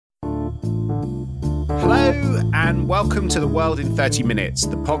Hello and welcome to The World in 30 Minutes,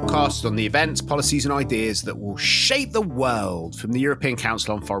 the podcast on the events, policies and ideas that will shape the world from the European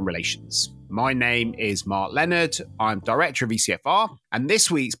Council on Foreign Relations. My name is Mark Leonard, I'm Director of ECFR, and this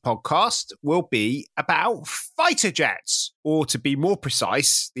week's podcast will be about fighter jets, or to be more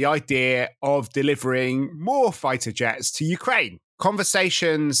precise, the idea of delivering more fighter jets to Ukraine.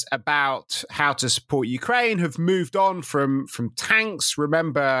 Conversations about how to support Ukraine have moved on from tanks.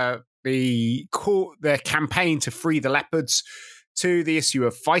 Remember the campaign to free the Leopards to the issue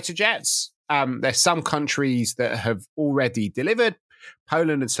of fighter jets. There's some countries that have already delivered.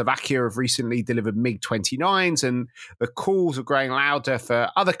 Poland and Slovakia have recently delivered MiG-29s, and the calls are growing louder for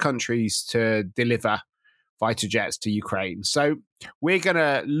other countries to deliver fighter jets to Ukraine. So we're going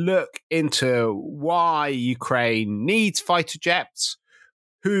to look into why Ukraine needs fighter jets,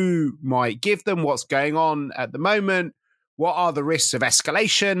 who might give them, what's going on at the moment, what are the risks of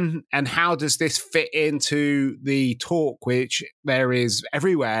escalation, and how does this fit into the talk which there is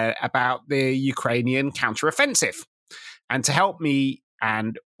everywhere about the Ukrainian counteroffensive? And to help me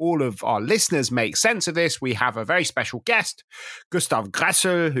and all of our listeners make sense of this, we have a very special guest, Gustav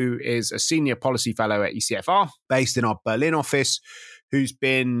Gressel, who is a senior policy fellow at ECFR, based in our Berlin office, who's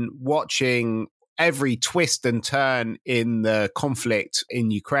been watching every twist and turn in the conflict in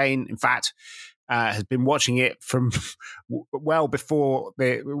Ukraine. In fact, has been watching it from well before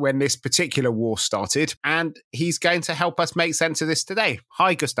when this particular war started. And he's going to help us make sense of this today.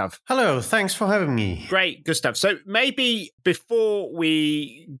 Hi, Gustav. Hello, thanks for having me. Great, Gustav. So maybe before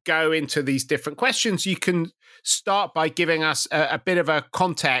we go into these different questions, you can start by giving us a bit of a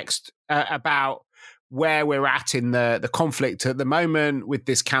context about where we're at in the conflict at the moment with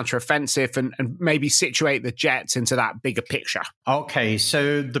this counteroffensive, and maybe situate the jets into that bigger picture. Okay,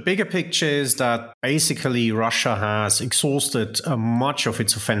 so the bigger picture is that basically Russia has exhausted much of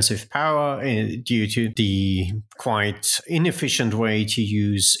its offensive power due to the quite inefficient way to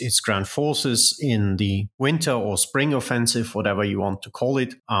use its ground forces in the winter or spring offensive, whatever you want to call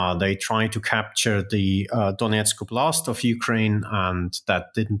it. They tried to capture the Donetsk Oblast of Ukraine, and that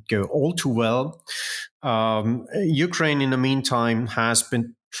didn't go all too well. Ukraine, in the meantime, has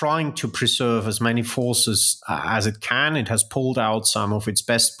been trying to preserve as many forces as it can. It has pulled out some of its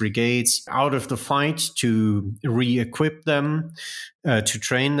best brigades out of the fight to re-equip them, to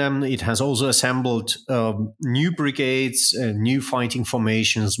train them. It has also assembled new brigades, new fighting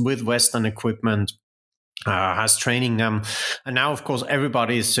formations with Western equipment, has training them. And now, of course,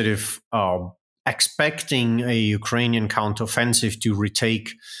 everybody is sort of expecting a Ukrainian counteroffensive to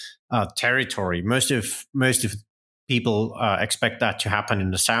retake territory. Most of people expect that to happen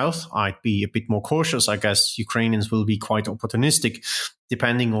in the south. I'd be a bit more cautious. I guess Ukrainians will be quite opportunistic,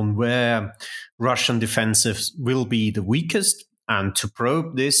 depending on where Russian defensives will be the weakest. And to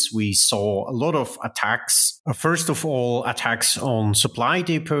probe this, we saw a lot of attacks. First of all, attacks on supply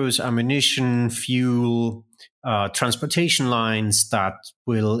depots, ammunition, fuel, transportation lines that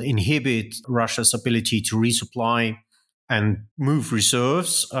will inhibit Russia's ability to resupply and move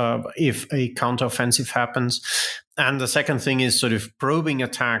reserves if a counteroffensive happens. And the second thing is sort of probing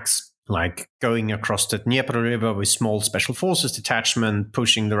attacks, like going across the Dnieper River with small special forces detachment,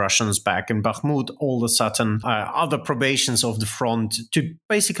 pushing the Russians back in Bakhmut, all of a sudden other probations of the front to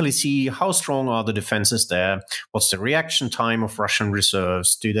basically see how strong are the defenses there, what's the reaction time of Russian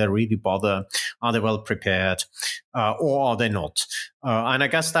reserves, do they really bother, are they well prepared, or are they not? And I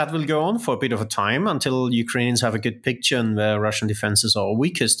guess that will go on for a bit of a time until Ukrainians have a good picture on where Russian defenses are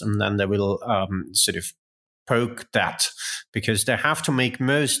weakest, and then they will sort of poke that, because they have to make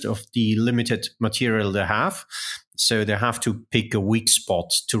most of the limited material they have. So they have to pick a weak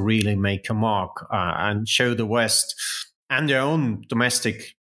spot to really make a mark and show the West and their own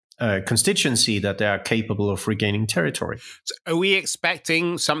domestic constituency that they are capable of regaining territory. So are we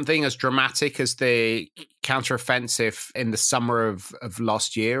expecting something as dramatic as the counteroffensive in the summer of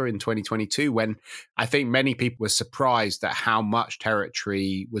last year in 2022, when I think many people were surprised at how much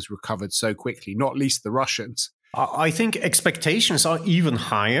territory was recovered so quickly, not least the Russians? I think expectations are even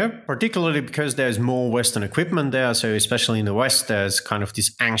higher, particularly because there's more Western equipment there. So especially in the West, there's kind of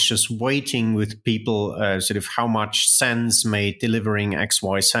this anxious waiting with people, sort of how much sense made delivering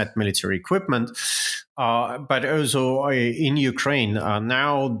XYZ military equipment. But also in Ukraine,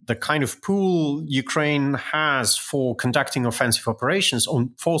 now the kind of pool Ukraine has for conducting offensive operations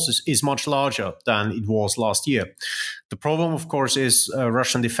on forces is much larger than it was last year. The problem, of course, is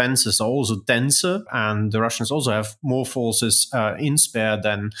Russian defenses are also denser, and the Russians also have more forces in spare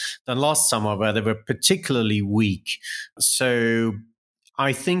than last summer, where they were particularly weak. So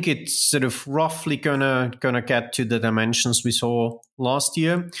I think it's sort of roughly gonna get to the dimensions we saw last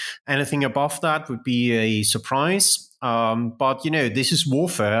year. Anything above that would be a surprise. But, this is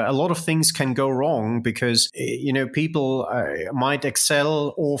warfare. A lot of things can go wrong because, people might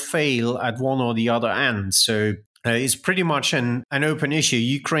excel or fail at one or the other end. So it's pretty much an open issue.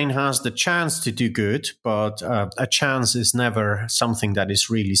 Ukraine has the chance to do good, but a chance is never something that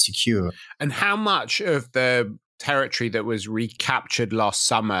is really secure. And how much of the territory that was recaptured last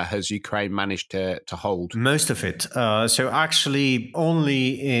summer has Ukraine managed to hold? Most of it. So actually,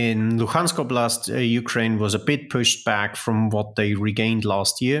 only in Luhansk Oblast, Ukraine was a bit pushed back from what they regained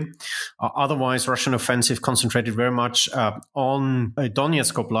last year. Otherwise, Russian offensive concentrated very much on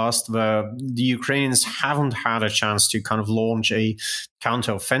Donetsk Oblast, where the Ukrainians haven't had a chance to kind of launch a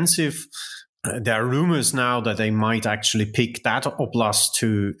counteroffensive. There are rumors now that they might actually pick that oblast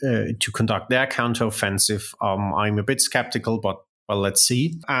to conduct their counteroffensive. I'm a bit skeptical, but well, let's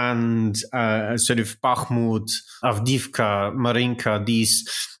see. And sort of Bakhmut, Avdiivka, Marinka,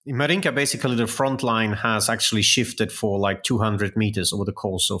 Marinka, basically the front line has actually shifted for like 200 meters over the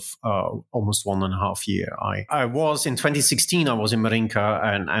course of almost 1.5 years. I was in 2016, I was in Marinka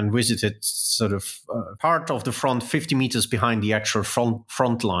and visited sort of part of the front 50 meters behind the actual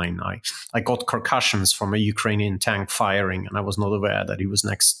front line. I got concussions from a Ukrainian tank firing, and I was not aware that he was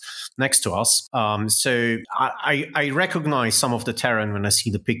next to us. So I recognize some of the terrain when I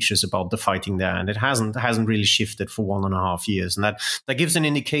see the pictures about the fighting there, and it hasn't really shifted for 1.5 years. And that gives an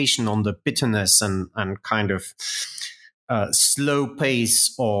indication on the bitterness and kind of slow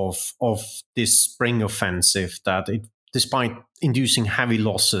pace of this spring offensive, that despite inducing heavy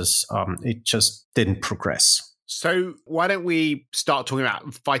losses, it just didn't progress. So why don't we start talking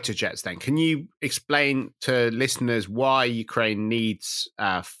about fighter jets then? Can you explain to listeners why Ukraine needs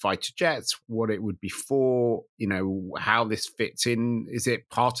fighter jets, what it would be for, how this fits in? Is it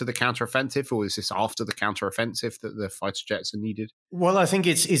part of the counteroffensive, or is this after the counteroffensive that the fighter jets are needed? Well, I think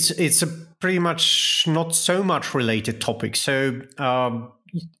it's a pretty much not so much related topic. So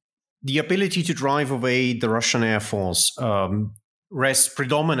the ability to drive away the Russian Air Force rests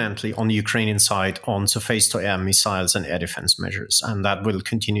predominantly on the Ukrainian side on surface-to-air missiles and air defense measures, and that will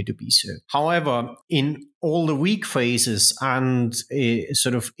continue to be so. However, in all the weak phases and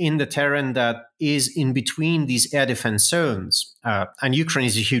sort of in the terrain that is in between these air defense zones, and Ukraine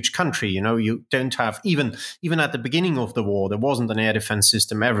is a huge country, you don't have, even at the beginning of the war, there wasn't an air defense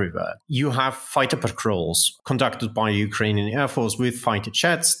system everywhere. You have fighter patrols conducted by Ukrainian Air Force with fighter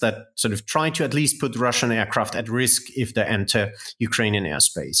jets that sort of try to at least put Russian aircraft at risk if they enter Ukrainian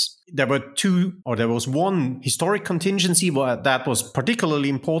airspace. There was one historic contingency that was particularly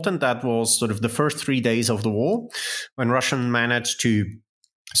important. That was sort of the first 3 days of the war, when Russia managed to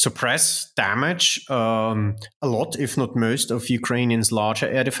suppress, damage a lot, if not most, of Ukrainians' larger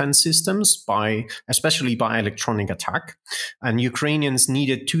air defense systems, especially by electronic attack. And Ukrainians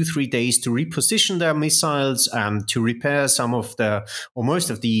needed 2-3 days to reposition their missiles and to repair most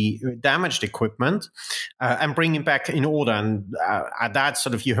of the damaged equipment and bring it back in order. And at that,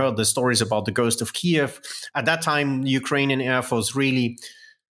 sort of, you heard the stories about the Ghost of Kiev. At that time, the Ukrainian Air Force really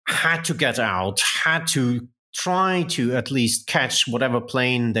had to get out, had to try to at least catch whatever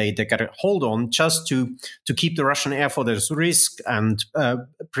plane they get a hold on, just to keep the Russian Air Force at risk and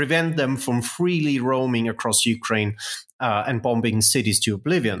prevent them from freely roaming across Ukraine and bombing cities to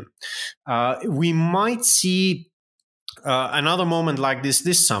oblivion. We might see another moment like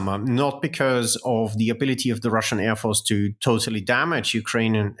this summer, not because of the ability of the Russian Air Force to totally damage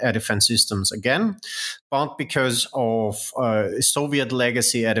Ukrainian air defense systems again, but because of Soviet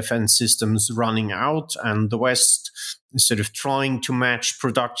legacy air defense systems running out and the West sort of trying to match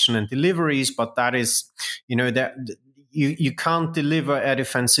production and deliveries. But that is, that you can't deliver air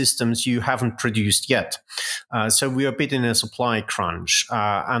defense systems you haven't produced yet. So we're a bit in a supply crunch.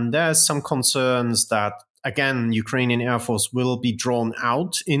 And there's some concerns that, again, Ukrainian Air Force will be drawn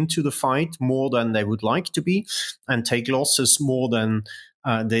out into the fight more than they would like to be and take losses more than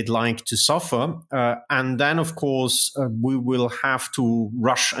they'd like to suffer. And then, of course, we will have to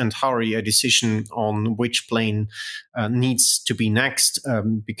rush and hurry a decision on which plane needs to be next,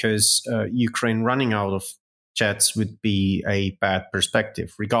 because Ukraine running out of jets would be a bad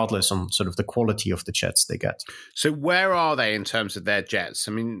perspective, regardless on sort of the quality of the jets they get. So where are they in terms of their jets?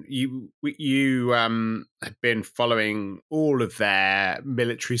 I mean, you have been following all of their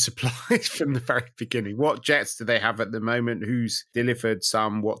military supplies from the very beginning. What jets do they have at the moment? Who's delivered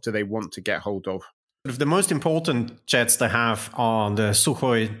some? What do they want to get hold of? The most important jets they have are the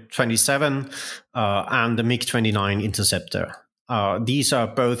Sukhoi 27 and the MiG-29 Interceptor. These are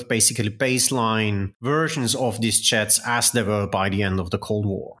both basically baseline versions of these jets as they were by the end of the Cold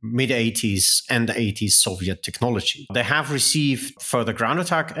War, mid-80s and 80s Soviet technology. They have received further ground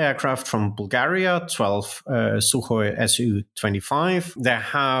attack aircraft from Bulgaria, 12 Sukhoi Su-25. They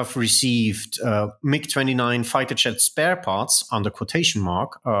have received MiG-29 fighter jet spare parts under quotation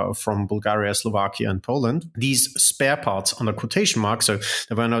mark from Bulgaria, Slovakia, and Poland. These spare parts under quotation mark, so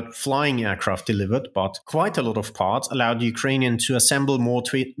they were not flying aircraft delivered, but quite a lot of parts allowed Ukrainian to assemble more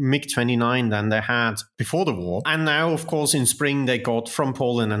MiG-29 than they had before the war. And now, of course, in spring, they got from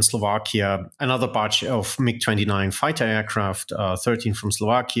Poland and Slovakia another batch of MiG-29 fighter aircraft, 13 from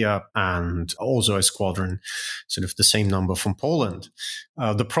Slovakia, and also a squadron, sort of the same number from Poland.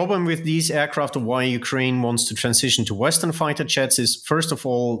 The problem with these aircraft, or why Ukraine wants to transition to Western fighter jets, is first of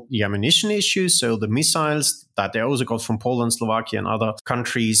all the ammunition issues. So the missiles that they also got from Poland, Slovakia, and other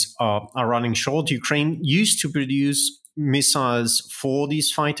countries are running short. Ukraine used to produce missiles for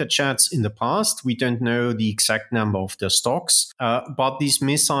these fighter jets in the past. We don't know the exact number of their stocks, but these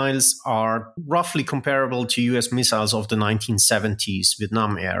missiles are roughly comparable to US missiles of the 1970s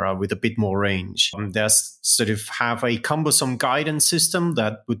Vietnam era with a bit more range. They sort of have a cumbersome guidance system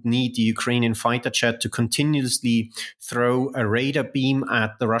that would need the Ukrainian fighter jet to continuously throw a radar beam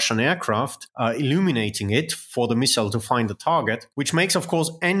at the Russian aircraft, illuminating it for the missile to find the target, which makes, of course,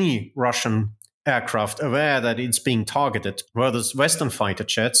 any Russian aircraft aware that it's being targeted, whereas Western fighter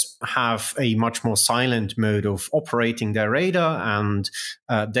jets have a much more silent mode of operating their radar, and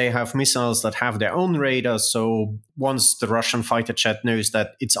they have missiles that have their own radar. So once the Russian fighter jet knows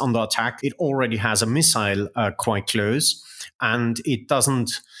that it's under attack, it already has a missile quite close, and it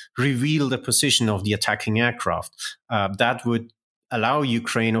doesn't reveal the position of the attacking aircraft. That would allow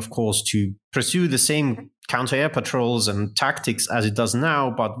Ukraine, of course, to pursue the same counter-air patrols and tactics as it does now,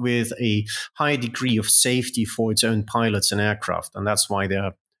 but with a high degree of safety for its own pilots and aircraft. And that's why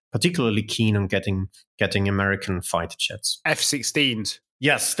they're particularly keen on getting American fighter jets. F-16s.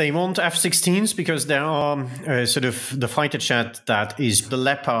 Yes, they want F-16s because they are sort of the fighter jet that is the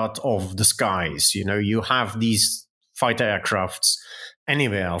Leopard of the skies. You know, you have these fighter aircrafts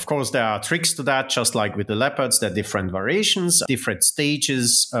anywhere. Of course, there are tricks to that, just like with the Leopards. There are different variations, different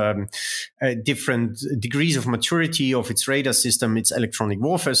stages, different degrees of maturity of its radar system, its electronic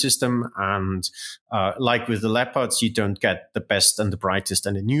warfare system. And like with the Leopards, you don't get the best and the brightest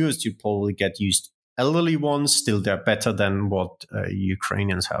and the newest. You probably get used elderly ones. Still, they're better than what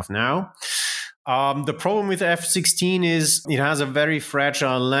Ukrainians have now. The problem with F-16 is it has a very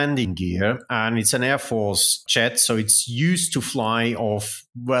fragile landing gear, and it's an Air Force jet, so it's used to fly off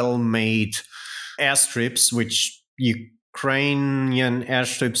well-made airstrips, which Ukrainian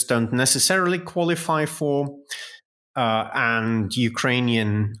airstrips don't necessarily qualify for. And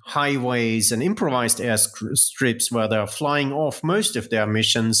Ukrainian highways and improvised airstrips where they're flying off most of their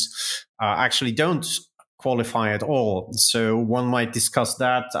missions actually don't qualify at all. So one might discuss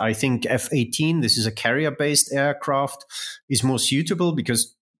that. I think F-18, this is a carrier-based aircraft, is more suitable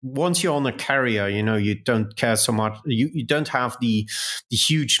because once you're on a carrier, you know, you don't care so much. You don't have the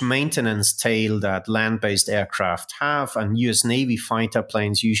huge maintenance tail that land-based aircraft have, and US Navy fighter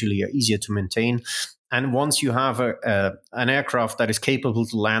planes usually are easier to maintain. And once you have an aircraft that is capable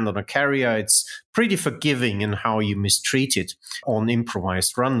to land on a carrier, it's pretty forgiving in how you mistreat it on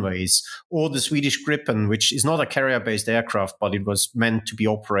improvised runways. Or the Swedish Gripen, which is not a carrier-based aircraft, but it was meant to be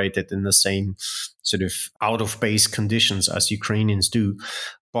operated in the same sort of out-of-base conditions as Ukrainians do.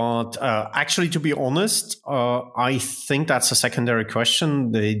 But actually, to be honest, I think that's a secondary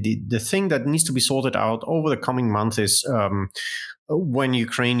question. The thing that needs to be sorted out over the coming month is when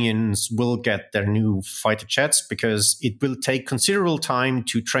Ukrainians will get their new fighter jets, because it will take considerable time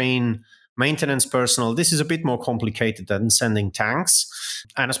to train maintenance personnel. This is a bit more complicated than sending tanks,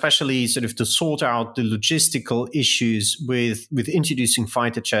 and especially sort of to sort out the logistical issues with introducing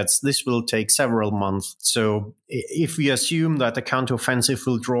fighter jets. This will take several months. So if we assume that the counteroffensive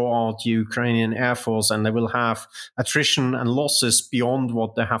will draw out the Ukrainian Air Force and they will have attrition and losses beyond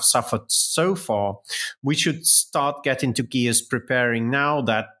what they have suffered so far, we should start getting to gears preparing now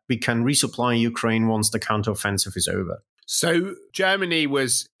that we can resupply Ukraine once the counteroffensive is over. So Germany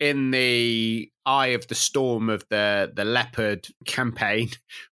was in the eye of the storm of the Leopard campaign.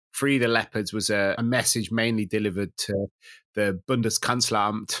 Free the Leopards was a message mainly delivered to the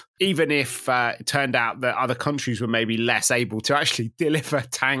Bundeskanzleramt, even if it turned out that other countries were maybe less able to actually deliver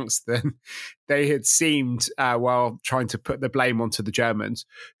tanks than they had seemed while trying to put the blame onto the Germans.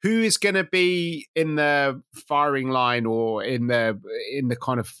 Who is going to be in the firing line or in the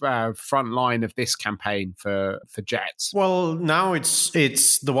kind of front line of this campaign for jets? Well, now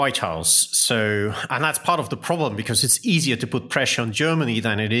it's the White House. So, and that's part of the problem, because it's easier to put pressure on Germany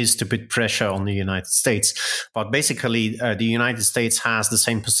than it is to put pressure on the United States. But basically, the United States has the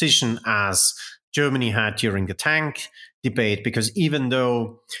same position as Germany had during the tank debate, because even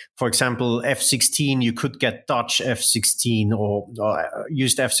though, for example, F-16, you could get Dutch F-16 or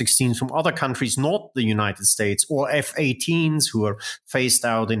used F-16s from other countries, not the United States, or F-18s who are phased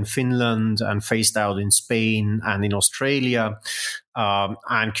out in Finland and phased out in Spain and in Australia,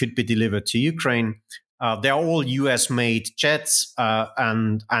 and could be delivered to Ukraine. They're all US-made jets,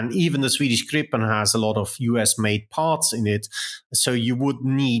 and even the Swedish Gripen has a lot of US-made parts in it. So you would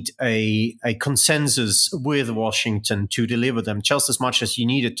need a consensus with Washington to deliver them, just as much as you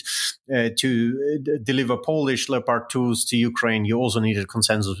needed to deliver Polish Leopard 2s to Ukraine. You also needed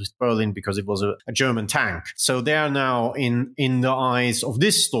consensus with Berlin because it was a German tank. So they are now in the eyes of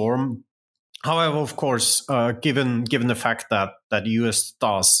this storm. However, of course, given the fact that the US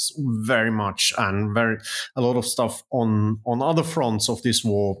does very much and a lot of stuff on other fronts of this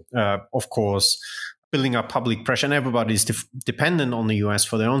war, of course, building up public pressure, and everybody is dependent on the US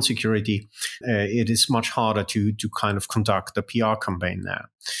for their own security, it is much harder to kind of conduct a PR campaign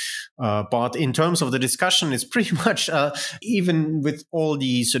there. But in terms of the discussion, it's pretty much, even with all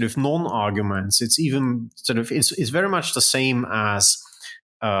the sort of non-arguments, it's very much the same as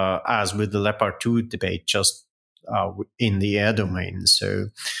with the Leopard 2 debate, just in the air domain. So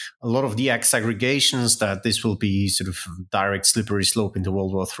a lot of the aggregations that this will be sort of direct slippery slope into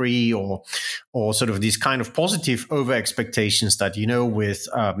World War III, or sort of these kind of positive over expectations that, with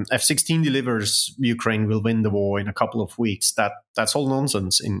F-16 delivers, Ukraine will win the war in a couple of weeks. That's all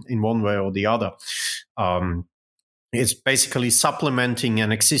nonsense in one way or the other. It's basically supplementing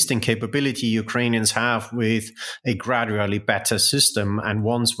an existing capability Ukrainians have with a gradually better system, and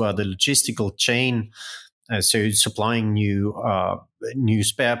ones where the logistical chain, so supplying new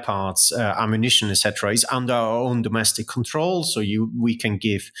spare parts, ammunition, etc., is under our own domestic control. So we can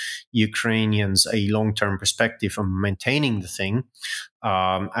give Ukrainians a long-term perspective on maintaining the thing.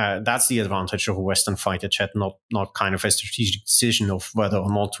 That's the advantage of a Western fighter jet, not kind of a strategic decision of whether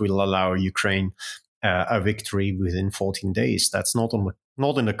or not we'll allow Ukraine a victory within 14 days. That's not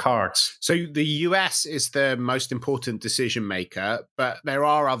in the cards. So the US is the most important decision maker, but there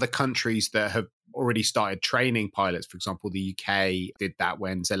are other countries that have already started training pilots. For example, the UK did that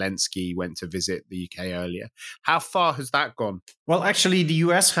when Zelensky went to visit the UK earlier. How far has that gone? Well, actually, the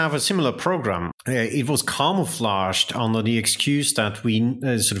US have a similar program. It was camouflaged under the excuse that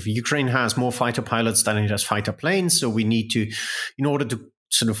Ukraine has more fighter pilots than it has fighter planes. So we need to, in order to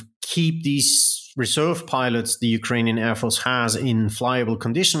sort of keep these reserve pilots the Ukrainian Air Force has in flyable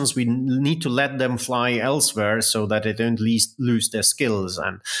conditions, we need to let them fly elsewhere so that they don't lose their skills.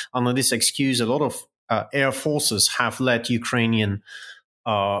 And under this excuse, a lot of air forces have let Ukrainian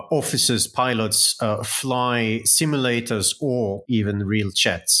officers, pilots fly simulators or even real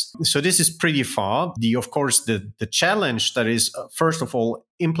jets. So this is pretty far. Of course, the challenge that is, first of all,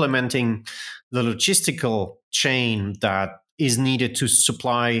 implementing the logistical chain that is needed to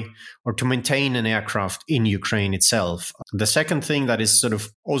supply or to maintain an aircraft in Ukraine itself. The second thing that is sort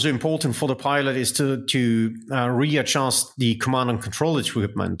of also important for the pilot is to readjust the command and control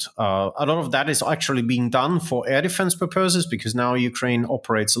equipment. A lot of that is actually being done for air defense purposes, because now Ukraine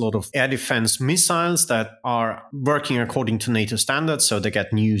operates a lot of air defense missiles that are working according to NATO standards. So they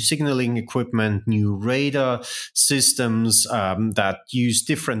get new signaling equipment, new radar systems that use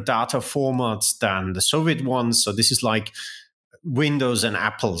different data formats than the Soviet ones. So this is like Windows and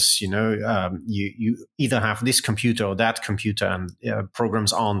Apples, you either have this computer or that computer, and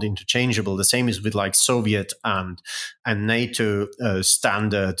programs aren't interchangeable. The same is with like Soviet and NATO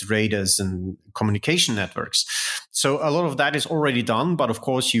standard radars and communication networks. So a lot of that is already done, but of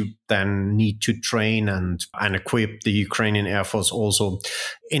course you then need to train and equip the Ukrainian Air Force also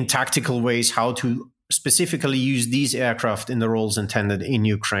in tactical ways how to specifically use these aircraft in the roles intended in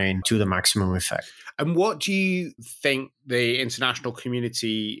Ukraine to the maximum effect. And what do you think the international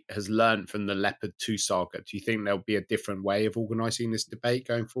community has learned from the Leopard 2 saga? Do you think there'll be a different way of organising this debate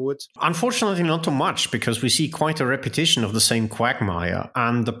going forward? Unfortunately, not too much, because we see quite a repetition of the same quagmire.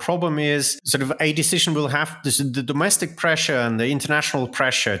 And the problem is sort of a decision will have the domestic pressure and the international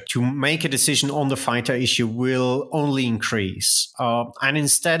pressure to make a decision on the fighter issue will only increase. And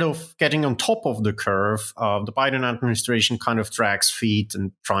instead of getting on top of the curve, the Biden administration kind of drags feet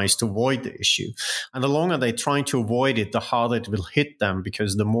and tries to avoid the issue. And the longer they try to avoid it, the harder it will hit them,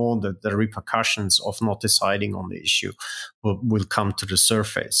 because the more the repercussions of not deciding on the issue will come to the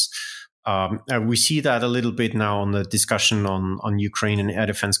surface. We see that a little bit now on the discussion on Ukrainian air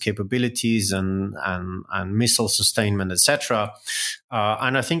defense capabilities and missile sustainment, etc.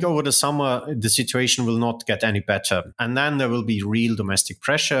 And I think over the summer, the situation will not get any better. And then there will be real domestic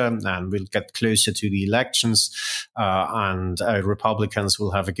pressure, and we'll get closer to the elections, and Republicans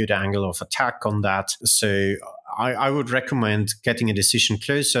will have a good angle of attack on that. So I would recommend getting a decision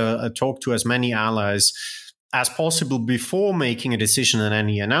closer, talk to as many allies as possible before making a decision on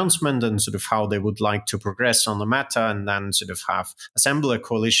any announcement, and sort of how they would like to progress on the matter, and then sort of assemble a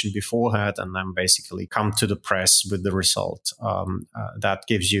coalition beforehand, and then basically come to the press with the result. That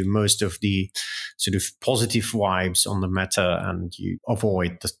gives you most of the sort of positive vibes on the matter, and you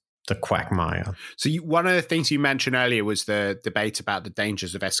avoid the quagmire. So one of the things you mentioned earlier was the debate about the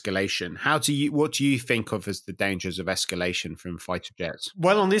dangers of escalation. What do you think of as the dangers of escalation from fighter jets?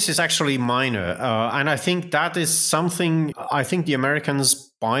 Well, on this is actually minor. And I think that is something I think the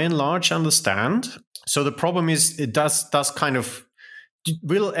Americans by and large understand. So the problem is it does kind of,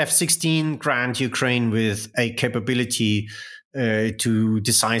 will F-16 grant Ukraine with a capability to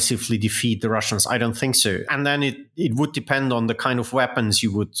decisively defeat the Russians? I don't think so. And then it would depend on the kind of weapons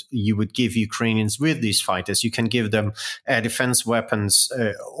you would give Ukrainians with these fighters. You can give them air defense weapons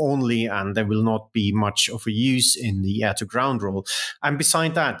only, and there will not be much of a use in the air-to-ground role. And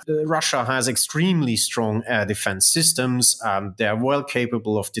beside that, Russia has extremely strong air defense systems. They're well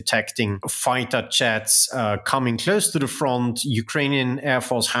capable of detecting fighter jets coming close to the front. Ukrainian Air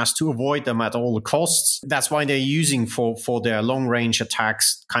Force has to avoid them at all costs. That's why they're using for their long-range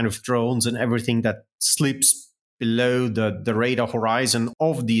attacks kind of drones and everything that slips below the radar horizon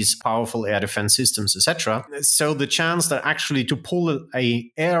of these powerful air defense systems, etc. So the chance that actually to pull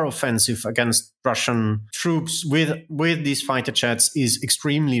a air offensive against Russian troops with these fighter jets is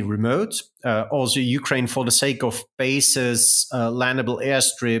extremely remote. Also, Ukraine, for the sake of bases, landable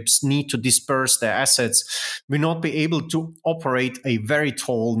airstrips, need to disperse their assets, will not be able to operate a very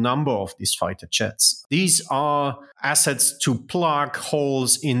tall number of these fighter jets. These are assets to plug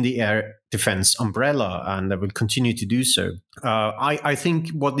holes in the air defense umbrella, and they will continue to do so. I think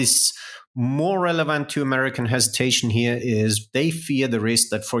what is more relevant to American hesitation here is they fear the risk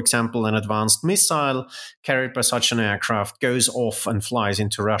that, for example, an advanced missile carried by such an aircraft goes off and flies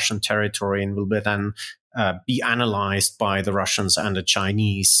into Russian territory and will then be analyzed by the Russians and the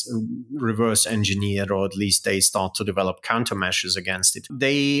Chinese, reverse engineered, or at least they start to develop countermeasures against it.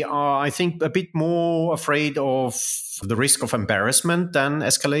 They are, I think, a bit more afraid of the risk of embarrassment than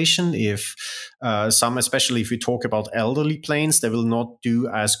escalation. If especially if we talk about elderly planes, they will not do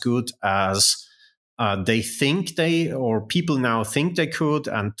as good as they think people now think they could.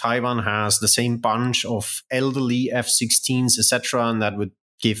 And Taiwan has the same bunch of elderly F-16s, etc., and that would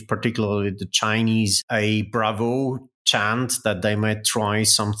give particularly the Chinese a bravo chant that they might try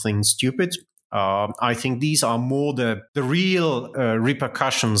something stupid. I think these are more the real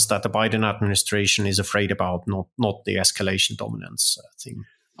repercussions that the Biden administration is afraid about, not the escalation dominance thing.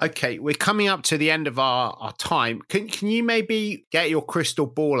 Okay, we're coming up to the end of our time. Can you maybe get your crystal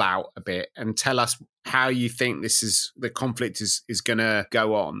ball out a bit and tell us how you think the conflict is going to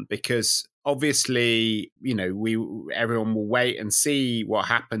go on? Because obviously, everyone will wait and see what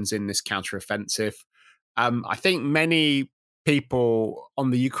happens in this counteroffensive. I think many people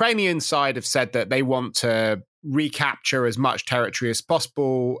on the Ukrainian side have said that they want to recapture as much territory as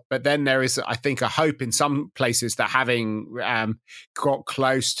possible. But then there is, I think, a hope in some places that having got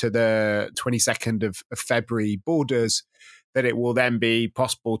close to the 22nd of February borders, that it will then be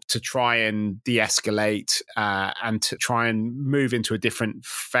possible to try and de-escalate and to try and move into a different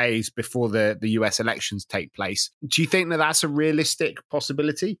phase before the US elections take place. Do you think that that's a realistic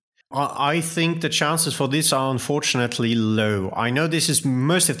possibility? I think the chances for this are unfortunately low. I know this is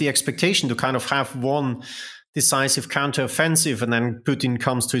most of the expectation, to kind of have one decisive counteroffensive, and then Putin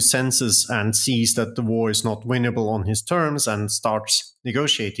comes to his senses and sees that the war is not winnable on his terms and starts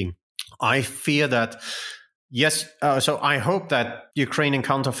negotiating. I fear that, yes, so I hope that Ukrainian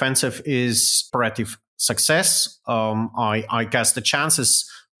counteroffensive is operative success. I guess the chances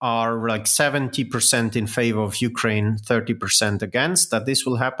are like 70% in favor of Ukraine, 30% against that this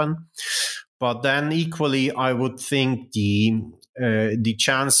will happen. But then equally, I would think the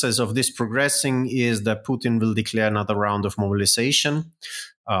chances of this progressing is that Putin will declare another round of mobilization.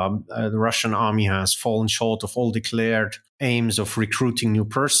 The Russian army has fallen short of all declared aims of recruiting new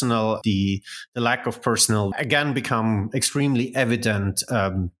personnel. The lack of personnel again become extremely evident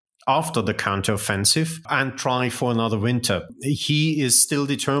after the counteroffensive, and try for another winter. He is still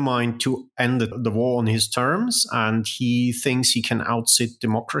determined to end the war on his terms, and he thinks he can outsit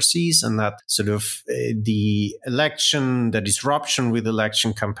democracies, and that sort of the election, the disruption with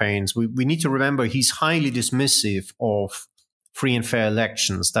election campaigns. We need to remember he's highly dismissive of free and fair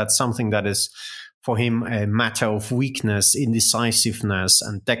elections. That's something that is for him a matter of weakness, indecisiveness,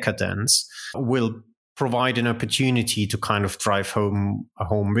 and decadence. Will provide an opportunity to kind of drive home a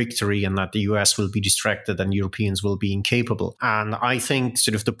home victory, and that the US will be distracted and Europeans will be incapable. And I think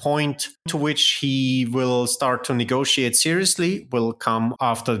sort of the point to which he will start to negotiate seriously will come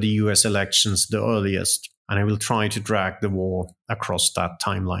after the US elections, the earliest. And I will try to drag the war across that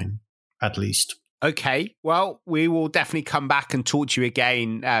timeline, at least. Okay, well, we will definitely come back and talk to you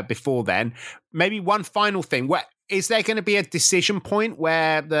again before then. Maybe one final thing. Is there going to be a decision point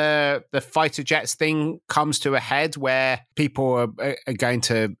where the fighter jets thing comes to a head, where people are going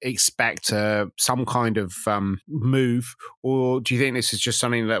to expect some kind of move? Or do you think this is just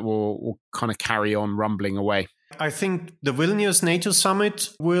something that will kind of carry on rumbling away? I think the Vilnius NATO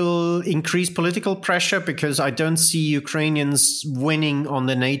summit will increase political pressure, because I don't see Ukrainians winning on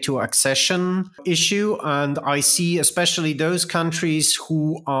the NATO accession issue. And I see especially those countries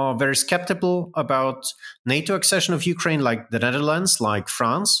who are very skeptical about NATO accession of Ukraine, like the Netherlands, like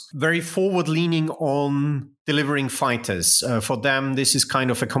France, very forward leaning on delivering fighters. For them, this is kind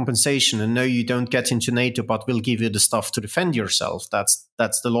of a compensation. And no, you don't get into NATO, but we'll give you the stuff to defend yourself. That's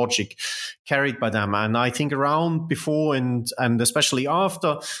the logic carried by them. And I think around before and especially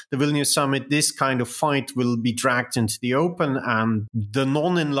after the Vilnius summit, this kind of fight will be dragged into the open, and the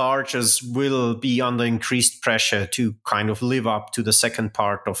non-enlargers will be under increased pressure to kind of live up to the second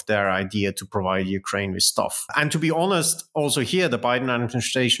part of their idea to provide Ukraine with stuff. And to be honest, also here, the Biden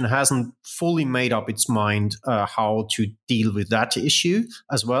administration hasn't fully made up its mind how to deal with that issue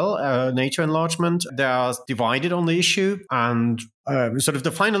as well. NATO enlargement, they are divided on the issue, and sort of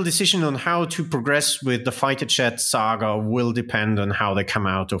the final decision on how to progress with the fighter jet saga will depend on how they come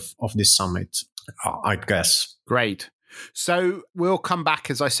out of this summit, I guess. Great. So we'll come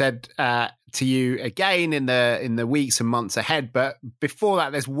back, as I said, to you again in the weeks and months ahead. But before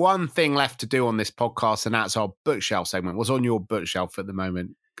that, there's one thing left to do on this podcast, and that's our bookshelf segment. What's on your bookshelf at the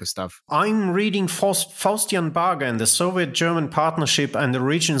moment, Gustav? I'm reading Faustian Barger and the Soviet-German Partnership and the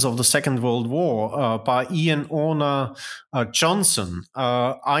Regions of the Second World War by Ian Orner Johnson.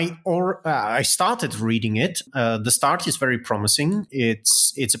 I started reading it. The start is very promising.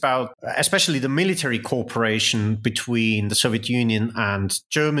 It's about especially the military cooperation between the Soviet Union and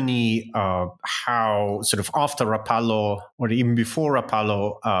Germany, how sort of after Rapallo or even before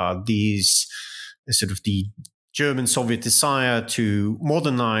Rapallo, these sort of the German-Soviet desire to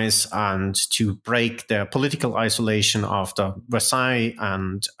modernize and to break their political isolation after Versailles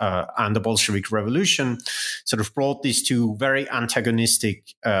and the Bolshevik Revolution sort of brought these two very antagonistic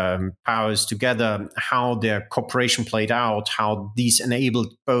powers together, how their cooperation played out, how these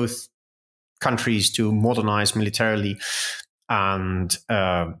enabled both countries to modernize militarily. And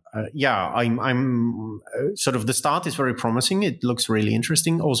I'm sort of the start is very promising. It looks really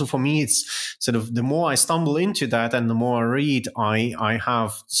interesting. Also for me, it's sort of the more I stumble into that and the more I read, I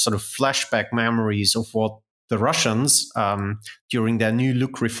have sort of flashback memories of what the Russians during their New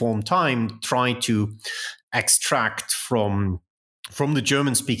Look reform time tried to extract from the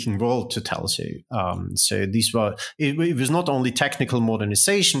German-speaking world, to tell you. So these were, it was not only technical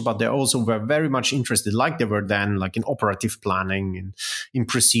modernization, but they also were very much interested, like they were then, like in operative planning, in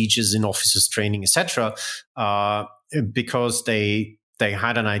procedures, in officers training, etc. Because they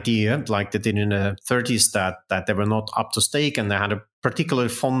had an idea, like they did in the 30s, that they were not up to stake, and they had a particular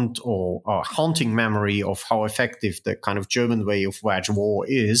fond or haunting memory of how effective the kind of German way of wage war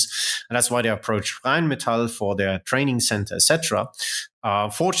is. And that's why they approached Rheinmetall for their training center, etc.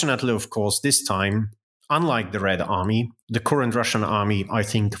 Fortunately, of course, this time, unlike the Red Army, the current Russian army, I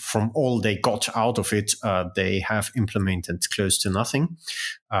think from all they got out of it, they have implemented close to nothing.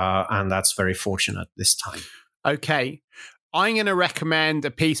 And that's very fortunate this time. Okay. I'm going to recommend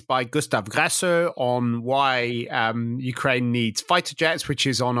a piece by Gustav Grasso on why Ukraine needs fighter jets, which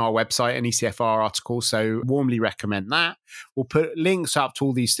is on our website, an ECFR article. So warmly recommend that. We'll put links up to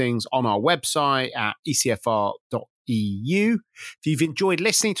all these things on our website at ecfr.com. If you've enjoyed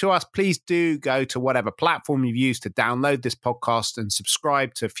listening to us, please do go to whatever platform you've used to download this podcast and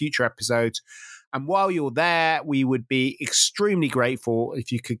subscribe to future episodes. And while you're there, we would be extremely grateful if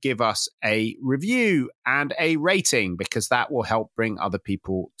you could give us a review and a rating, because that will help bring other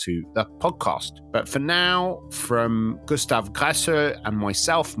people to the podcast. But for now, from Gustav Grasser and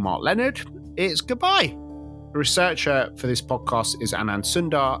myself, Mark Leonard, it's goodbye. The researcher for this podcast is Anand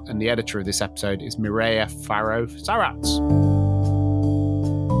Sundar, and the editor of this episode is Mireya Farrow-Saratz.